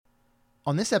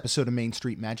On this episode of Main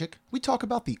Street Magic, we talk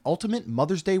about the ultimate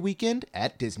Mother's Day weekend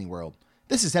at Disney World.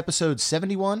 This is episode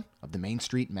 71 of the Main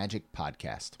Street Magic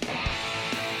podcast.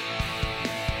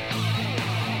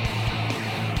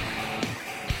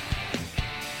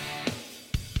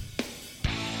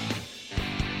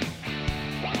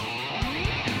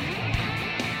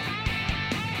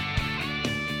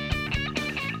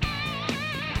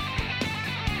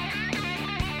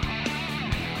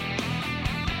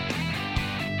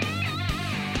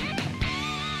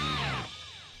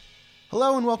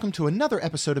 Hello and welcome to another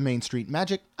episode of Main Street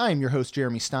Magic. I am your host,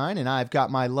 Jeremy Stein, and I've got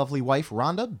my lovely wife,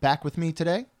 Rhonda, back with me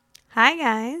today. Hi,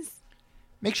 guys.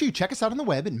 Make sure you check us out on the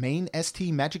web at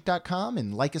mainstmagic.com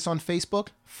and like us on Facebook.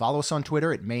 Follow us on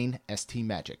Twitter at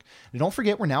mainstmagic. And don't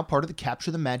forget, we're now part of the Capture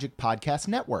the Magic podcast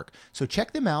network, so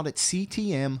check them out at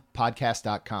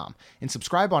ctmpodcast.com and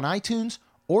subscribe on iTunes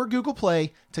or Google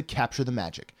Play to Capture the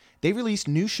Magic. They release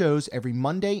new shows every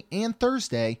Monday and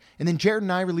Thursday, and then Jared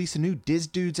and I release a new Diz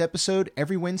Dudes episode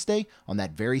every Wednesday on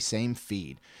that very same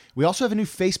feed. We also have a new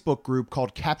Facebook group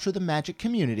called Capture the Magic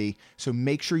Community, so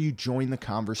make sure you join the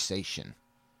conversation.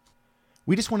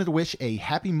 We just wanted to wish a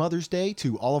happy Mother's Day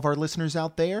to all of our listeners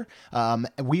out there.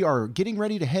 We are getting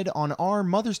ready to head on our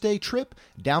Mother's Day trip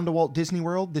down to Walt Disney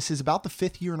World. This is about the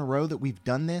 5th year in a row that we've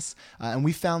done this, and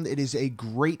we found it is a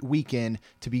great weekend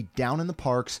to be down in the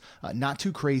parks, not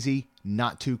too crazy,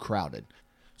 not too crowded.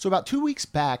 So about 2 weeks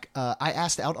back, I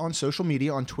asked out on social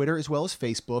media, on Twitter as well as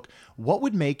Facebook, what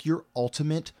would make your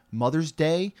ultimate Mother's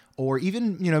Day or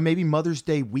even, maybe Mother's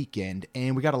Day weekend.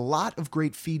 And we got a lot of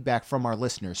great feedback from our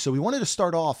listeners. So we wanted to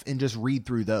start off and just read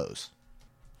through those.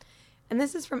 And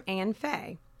this is from Anne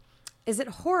Faye. Is it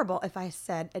horrible if I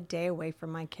said a day away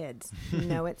from my kids?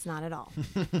 No, it's not at all.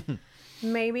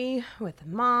 Maybe with a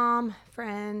mom,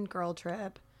 friend, girl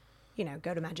trip.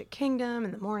 Go to Magic Kingdom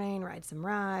in the morning, ride some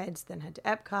rides, then head to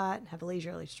Epcot, have a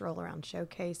leisurely stroll around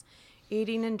Showcase,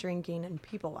 eating and drinking and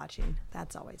people watching.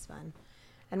 That's always fun.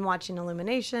 And watching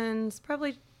Illuminations,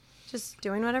 probably just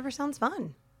doing whatever sounds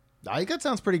fun. I think that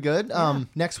sounds pretty good. Yeah.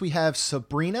 Next we have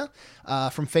Sabrina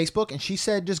from Facebook, and she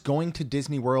said just going to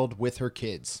Disney World with her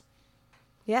kids.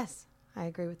 Yes, I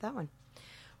agree with that one.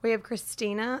 We have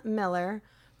Christina Miller,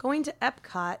 going to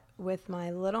Epcot with my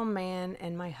little man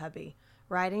and my hubby,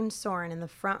 riding Soarin' in the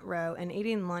front row and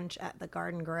eating lunch at the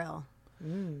Garden Grill.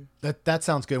 That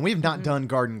sounds good. We have not done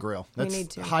Garden Grill. That's we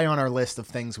need to. High on our list of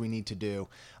things we need to do.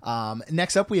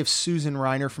 Next up, we have Susan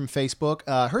Reiner from Facebook.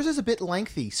 Hers is a bit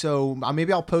lengthy, so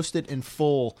maybe I'll post it in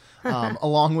full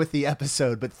along with the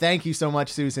episode. But thank you so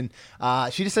much, Susan.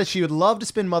 She just says she would love to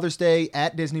spend Mother's Day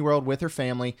at Disney World with her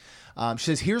family. She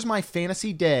says, here's my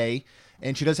fantasy day.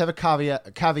 And she does have a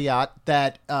caveat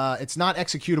that it's not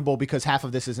executable because half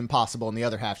of this is impossible and the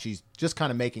other half she's just kind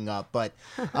of making up. But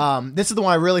this is the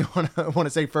one I really want to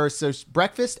say first. So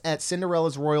breakfast at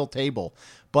Cinderella's royal table.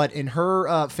 But in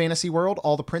her fantasy world,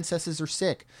 all the princesses are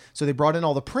sick. So they brought in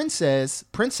all the princes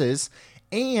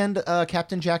and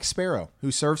Captain Jack Sparrow, who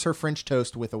serves her French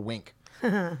toast with a wink.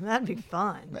 That'd be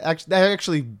fun. That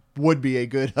actually would be a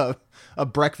good a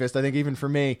breakfast, I think, even for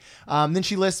me. Then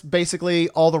she lists basically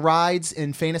all the rides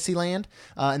in Fantasyland,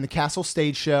 in the Castle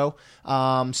Stage Show,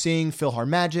 seeing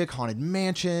PhilharMagic, Haunted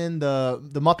Mansion, the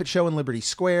Muppet Show in Liberty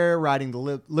Square, riding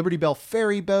the Liberty Bell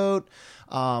ferry boat,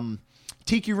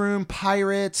 Tiki Room,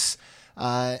 Pirates,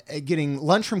 getting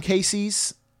lunch from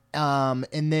Casey's,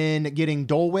 and then getting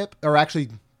Dole Whip, or actually...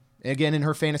 Again, in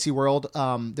her fantasy world,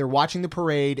 they're watching the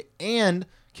parade, and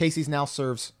Casey's now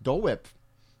serves Dole Whip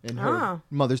in her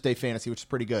Mother's Day fantasy, which is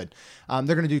pretty good.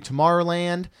 They're going to do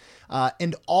Tomorrowland,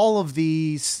 and all of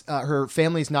these, her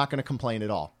family's not going to complain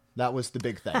at all. That was the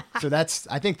big thing. So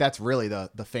I think that's really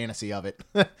the fantasy of it.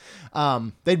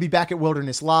 They'd be back at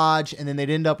Wilderness Lodge, and then they'd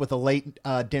end up with a late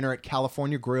dinner at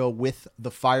California Grill with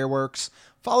the fireworks,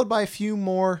 followed by a few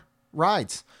more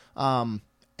rides.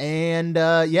 And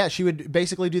she would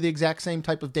basically do the exact same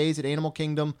type of days at Animal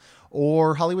Kingdom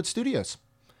or Hollywood Studios.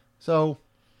 So,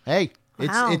 hey,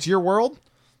 it's your world.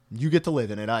 You get to live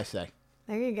in it, I say.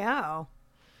 There you go.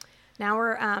 Now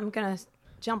we're going to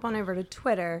jump on over to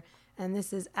Twitter, and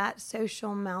this is at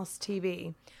Social Mouse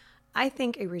TV. I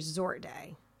think a resort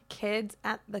day. Kids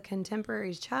at the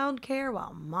Contemporaries childcare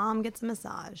while mom gets a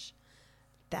massage.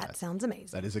 That sounds amazing.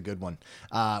 That is a good one.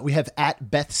 We have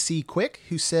at Beth C. Quick,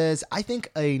 who says, I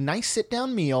think a nice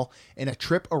sit-down meal and a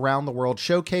trip around the world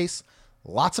showcase,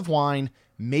 lots of wine,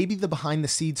 maybe the Behind the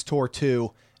Seeds tour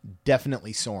too,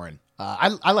 definitely Soarin'.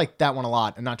 I like that one a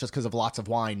lot, and not just because of lots of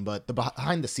wine, but the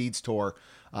Behind the Seeds tour,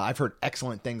 I've heard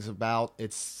excellent things about.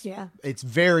 It's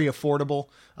very affordable.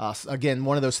 Again,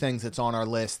 one of those things that's on our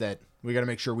list that we got to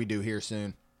make sure we do here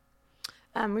soon.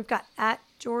 We've got at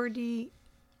Jordy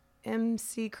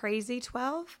MC Crazy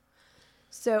 12.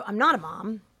 So I'm not a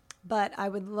mom, but I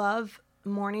would love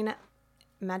morning at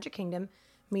Magic Kingdom,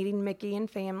 meeting Mickey and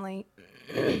family,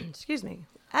 excuse me,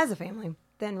 as a family,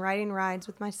 then riding rides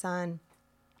with my son,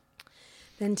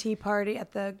 then tea party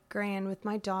at the Grand with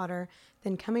my daughter,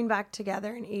 then coming back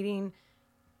together and eating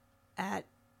at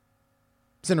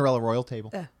Cinderella Royal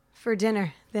Table. For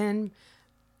dinner, then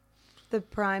the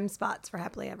prime spots for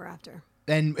Happily Ever After.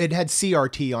 And it had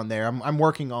CRT on there. I'm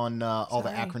working on all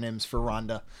the Sorry. acronyms for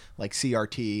Rhonda, like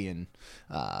CRT and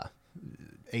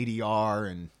ADR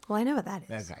and Well, I know what that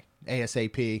is. okay,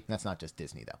 ASAP. That's not just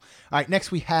Disney though. All right,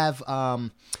 next we have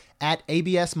at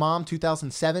ABS Mom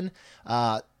 2007.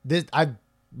 This I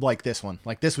like this one.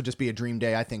 Like this would just be a dream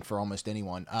day, I think, for almost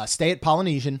anyone. Stay at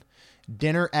Polynesian.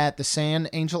 Dinner at the San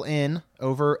Angel Inn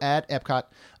over at Epcot.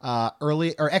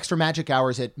 Early or extra magic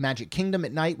hours at Magic Kingdom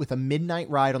at night with a midnight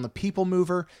ride on the People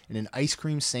Mover and an ice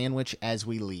cream sandwich as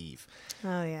we leave.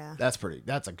 Oh yeah. That's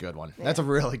a good one. Yeah. That's a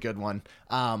really good one.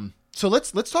 So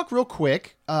let's talk real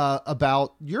quick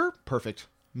about your perfect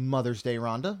Mother's Day,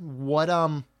 Rhonda. What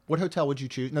hotel would you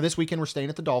choose? Now this weekend we're staying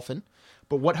at the Dolphin,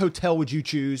 but what hotel would you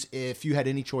choose if you had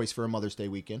any choice for a Mother's Day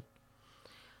weekend?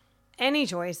 Any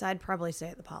choice, I'd probably stay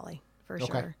at the Poly for Okay.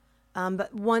 sure.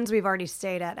 But ones we've already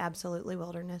stayed at, absolutely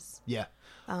Wilderness. Yeah.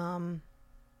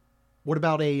 What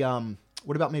about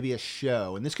maybe a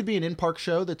show? And this could be an in-park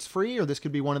show that's free, or this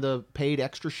could be one of the paid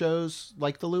extra shows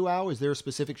like the Luau. Is there a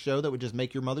specific show that would just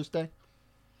make your Mother's Day?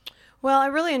 Well, I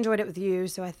really enjoyed it with you,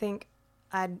 so I think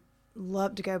I'd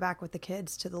love to go back with the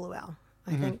kids to the Luau.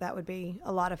 I think that would be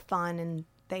a lot of fun, and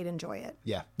they'd enjoy it.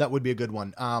 Yeah, that would be a good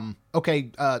one.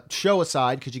 Okay, show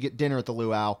aside, because you get dinner at the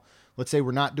Luau. Let's say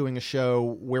we're not doing a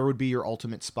show. Where would be your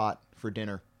ultimate spot for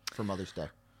dinner for Mother's Day?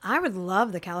 I would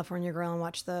love the California Grill and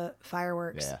watch the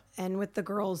fireworks. Yeah. And with the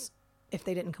girls, if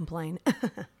they didn't complain.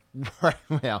 Right.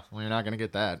 Well, we're not going to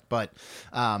get that. But,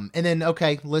 and then,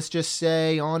 okay, let's just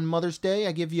say on Mother's Day,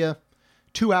 I give you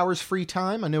 2 hours free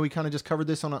time. I know we kind of just covered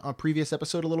this on a previous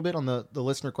episode a little bit on the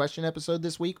listener question episode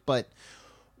this week, but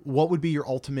what would be your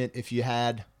ultimate if you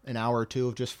had an hour or two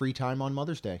of just free time on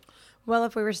Mother's Day? Well,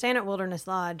 if we were staying at Wilderness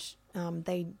Lodge,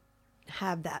 they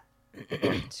have that,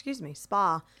 excuse me,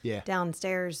 spa Yeah.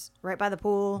 downstairs right by the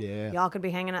pool. Yeah. Y'all could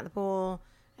be hanging at the pool,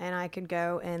 and I could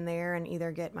go in there and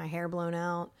either get my hair blown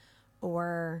out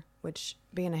or, which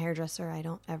being a hairdresser, I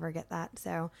don't ever get that.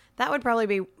 So that would probably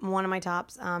be one of my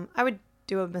tops. I would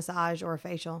do a massage or a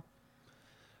facial.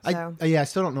 So I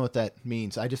still don't know what that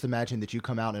means. I just imagine that you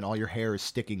come out and all your hair is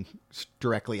sticking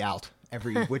directly out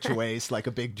every which ways like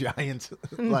a big giant.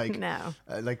 Like no.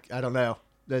 Like I don't know.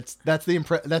 That's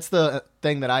the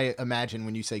thing that I imagine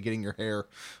when you say getting your hair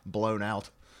blown out.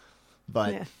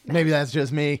 But Yeah. maybe that's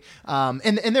just me.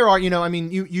 And there are, I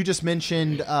mean, you just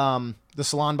mentioned the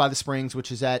Salon by the Springs,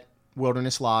 which is at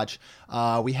Wilderness Lodge.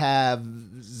 We have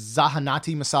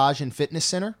Zahanati Massage and Fitness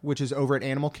Center, which is over at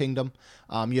Animal Kingdom.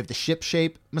 You have the Ship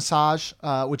Shape Massage,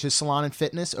 which is salon and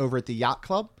fitness over at the Yacht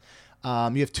Club.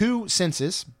 You have two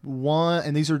Senses, one,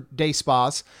 and these are day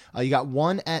spas. You got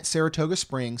one at Saratoga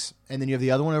Springs, and then you have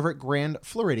the other one over at Grand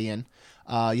Floridian.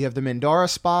 You have the Mandara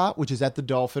Spa, which is at the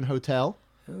Dolphin Hotel.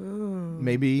 Ooh.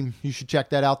 Maybe you should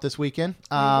check that out this weekend.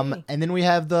 Maybe. And then we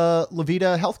have the La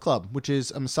Vida Health Club, which is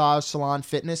a massage salon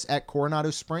fitness at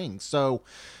Coronado Springs. So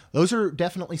those are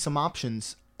definitely some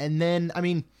options. And then, I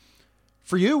mean,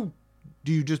 for you,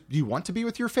 do you want to be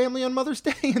with your family on Mother's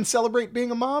Day and celebrate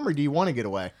being a mom, or do you want to get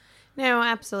away? No,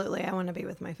 absolutely. I want to be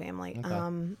with my family.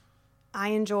 Okay. I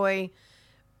enjoy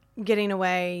getting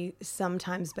away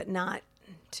sometimes, but not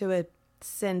to a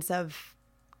sense of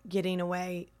getting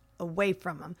away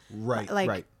from them. Right, Like,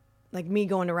 right. Like me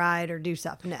going to ride or do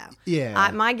stuff. No. Yeah.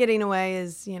 My getting away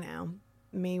is,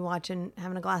 me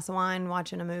having a glass of wine,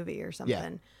 watching a movie or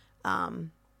something.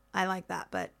 I like that.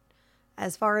 But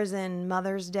as far as in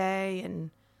Mother's Day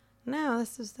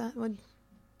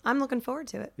I'm looking forward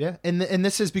to it. Yeah, and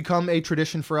this has become a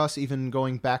tradition for us, even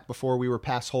going back before we were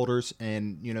pass holders,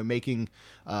 and making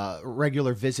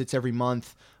regular visits every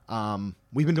month.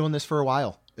 We've been doing this for a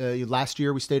while. Last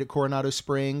year we stayed at Coronado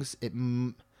Springs.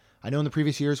 I know in the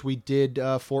previous years we did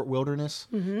Fort Wilderness,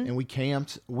 and we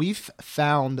camped. We've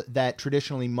found that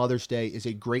traditionally Mother's Day is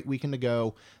a great weekend to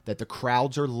go. That the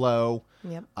crowds are low.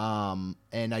 Yep. And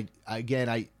I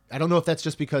don't know if that's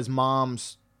just because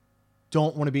moms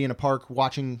don't want to be in a park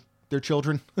watching their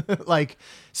children,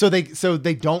 so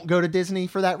they don't go to Disney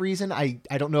for that reason. I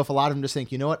don't know if a lot of them just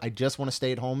think, you know what, I just want to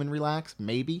stay at home and relax,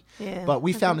 maybe. Yeah, But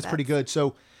we I found think it's pretty good.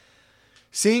 So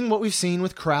Seeing what we've seen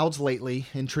with crowds lately,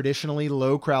 in traditionally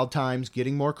low crowd times,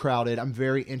 getting more crowded, I'm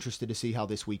very interested to see how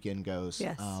this weekend goes.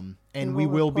 Yes. And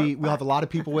we'll we'll have a lot of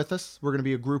people with us. We're going to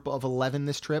be a group of 11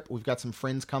 this trip. We've got some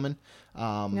friends coming.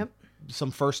 Yep.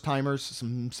 Some first timers,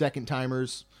 some second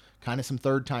timers, kind of some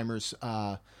third timers.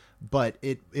 But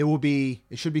it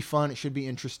should be fun. It should be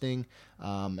interesting.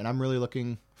 And I'm really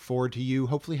looking forward to you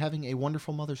hopefully having a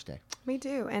wonderful Mother's Day. Me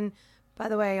too. And by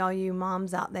the way, all you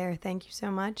moms out there, thank you so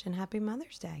much and happy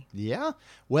Mother's Day. Yeah.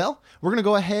 Well, we're going to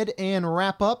go ahead and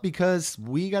wrap up because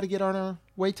we got to get on our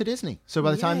way to Disney. So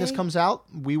by the time this Yay. comes out,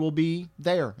 we will be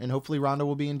there. And hopefully Rhonda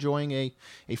will be enjoying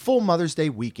a full Mother's Day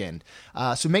weekend.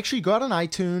 So make sure you go out on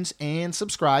iTunes and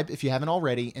subscribe if you haven't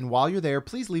already. And while you're there,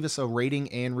 please leave us a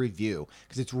rating and review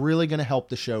because it's really going to help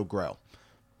the show grow.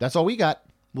 That's all we got.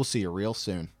 We'll see you real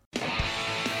soon.